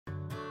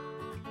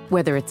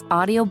Whether it's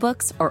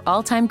audiobooks or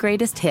all-time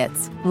greatest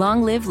hits,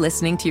 long live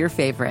listening to your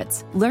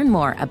favorites. Learn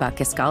more about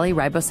Kisqali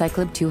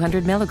Ribociclib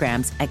 200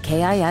 milligrams at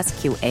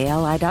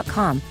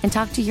KISQALI.com and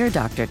talk to your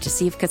doctor to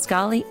see if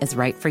Kisqali is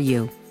right for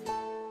you.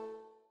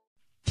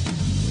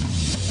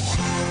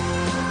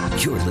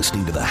 You're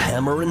listening to the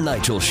Hammer and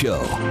Nigel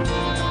Show.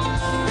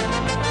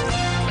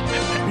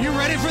 You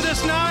ready for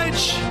this,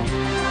 Nige?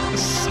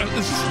 This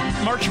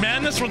is March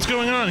Madness? What's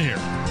going on here?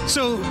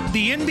 So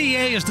the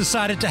NBA has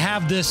decided to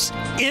have this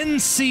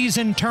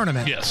in-season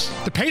tournament. Yes.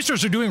 The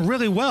Pacers are doing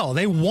really well.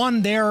 They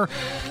won their,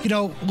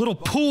 little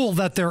pool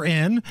that they're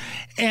in,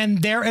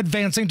 and they're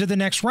advancing to the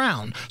next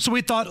round. So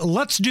we thought,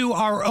 let's do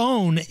our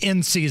own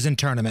in-season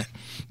tournament.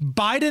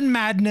 Biden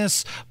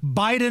Madness,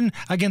 Biden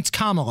against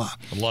Kamala.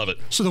 I love it.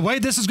 So the way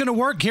this is going to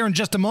work here in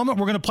just a moment,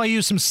 we're going to play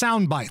you some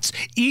sound bites.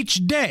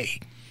 Each day,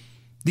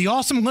 the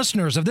awesome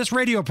listeners of this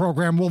radio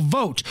program will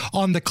vote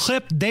on the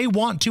clip they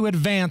want to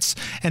advance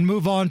and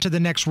move on to the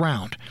next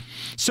round.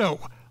 So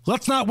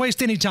let's not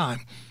waste any time.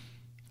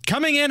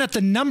 Coming in at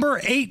the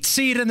number 8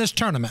 seed in this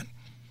tournament,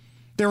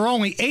 there are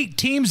only 8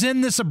 teams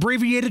in this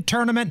abbreviated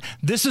tournament.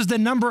 This is the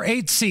number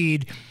 8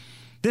 seed.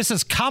 This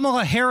is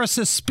Kamala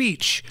Harris's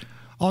speech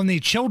on the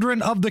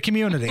children of the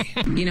community.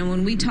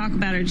 When we talk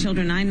about our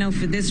children, I know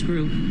for this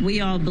group, we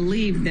all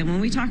believe that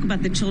when we talk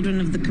about the children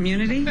of the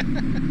community,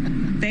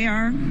 they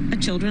are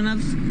children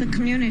of the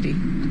community.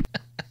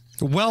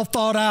 Well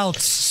thought out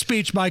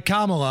speech by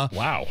Kamala.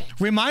 Wow.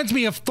 Reminds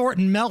me of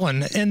Thornton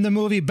Mellon in the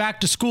movie Back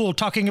to School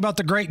talking about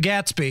The Great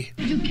Gatsby.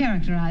 Would you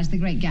characterize The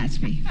Great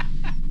Gatsby?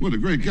 Well, The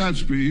Great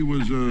Gatsby, he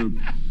was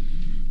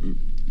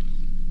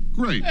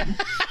great.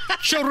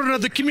 Children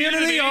of the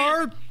community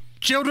are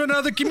children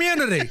of the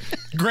community.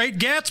 Great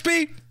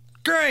Gatsby?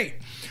 Great.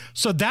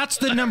 So that's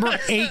the number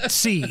 8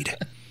 seed.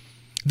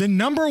 The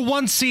number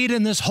 1 seed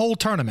in this whole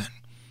tournament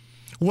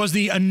was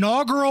the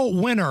inaugural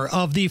winner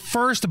of the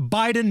first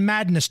Biden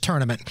Madness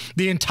tournament.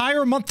 The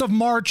entire month of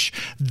March,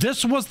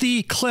 this was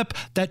the clip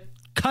that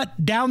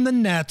cut down the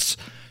nets.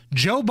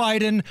 Joe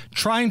Biden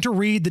trying to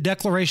read the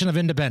Declaration of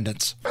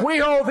Independence. We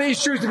hold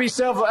these truths to be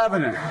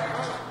self-evident.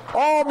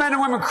 All men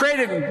and women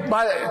created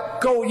by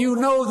you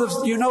know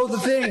the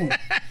thing.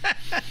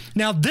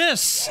 Now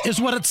this is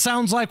what it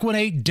sounds like when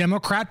a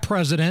Democrat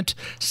president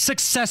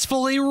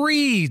successfully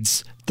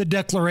reads the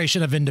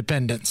Declaration of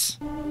Independence.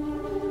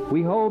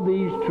 We hold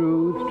these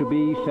truths to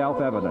be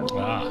self-evident,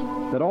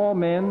 that all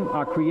men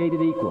are created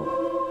equal,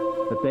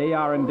 that they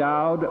are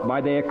endowed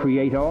by their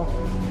Creator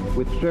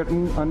with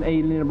certain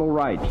unalienable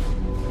rights,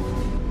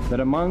 that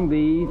among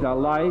these are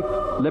life,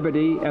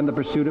 liberty, and the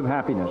pursuit of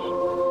happiness.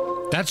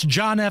 That's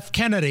John F.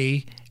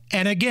 Kennedy,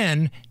 and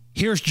again,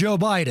 here's Joe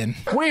Biden.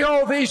 We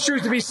hold these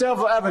truths to be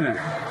self-evident.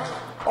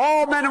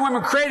 All men and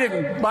women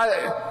created by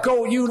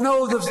you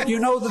know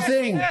the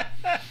thing.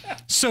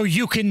 So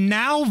you can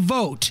now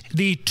vote.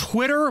 The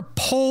Twitter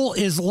poll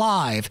is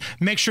live.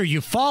 Make sure you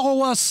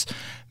follow us.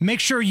 Make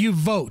sure you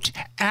vote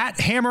at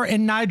Hammer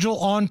and Nigel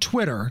on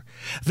Twitter.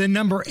 The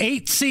number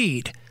 8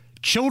 seed,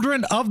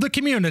 children of the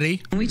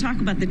community. When we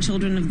talk about the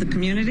children of the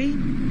community,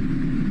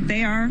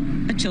 they are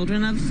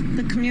children of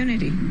the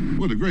community.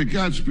 Well, The Great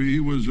Gatsby, he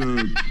was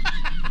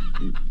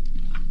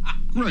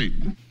great.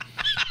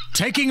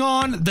 Taking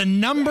on the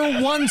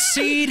number 1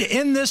 seed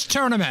in this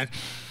tournament.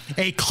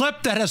 A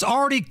clip that has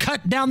already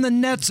cut down the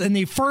nets in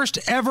the first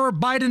ever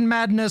Biden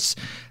Madness.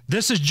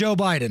 This is Joe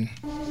Biden.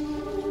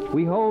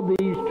 We hold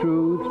these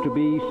truths to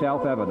be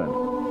self-evident.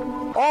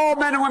 All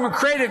men and women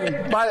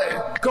created by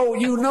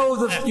you know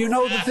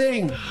the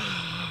thing.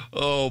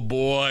 Oh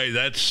boy,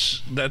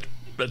 that's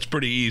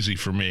pretty easy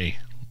for me.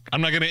 I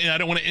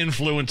don't want to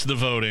influence the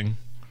voting.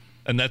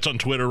 And that's on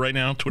Twitter right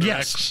now, Twitter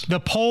Yes, X. the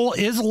poll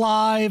is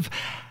live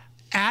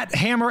at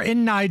Hammer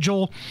and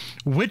Nigel.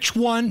 Which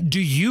one do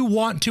you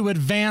want to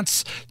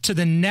advance to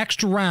the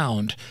next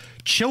round?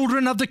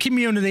 Children of the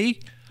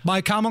Community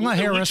by Kamala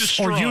Harris,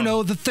 or You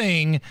Know the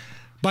Thing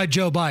by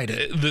Joe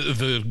Biden?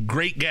 The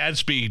Great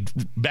Gatsby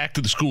Back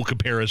to the School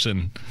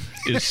comparison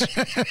is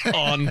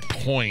on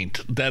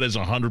point. That is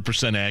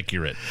 100%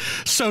 accurate.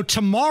 So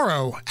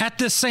tomorrow at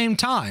this same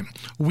time,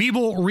 we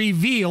will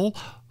reveal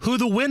who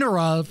the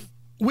winner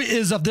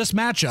is of this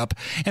matchup,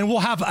 and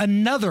we'll have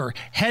another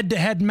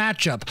head-to-head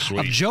matchup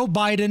of Joe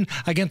Biden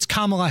against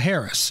Kamala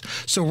Harris.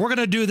 So we're going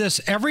to do this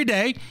every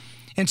day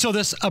until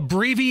this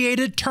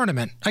abbreviated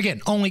tournament, again,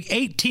 only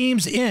 8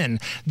 teams in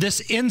this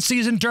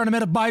in-season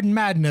tournament of Biden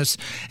Madness,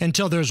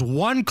 until there's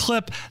one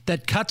clip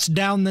that cuts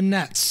down the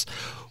nets.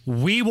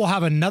 We will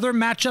have another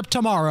matchup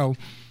tomorrow,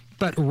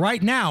 but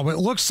right now it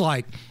looks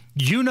like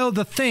You Know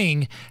the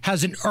Thing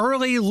has an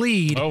early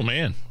lead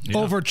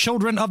over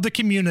Children of the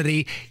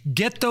Community.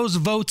 Get those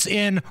votes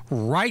in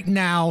right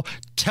now.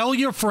 Tell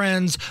your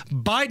friends.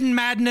 Biden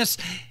Madness,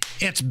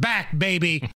 it's back, baby.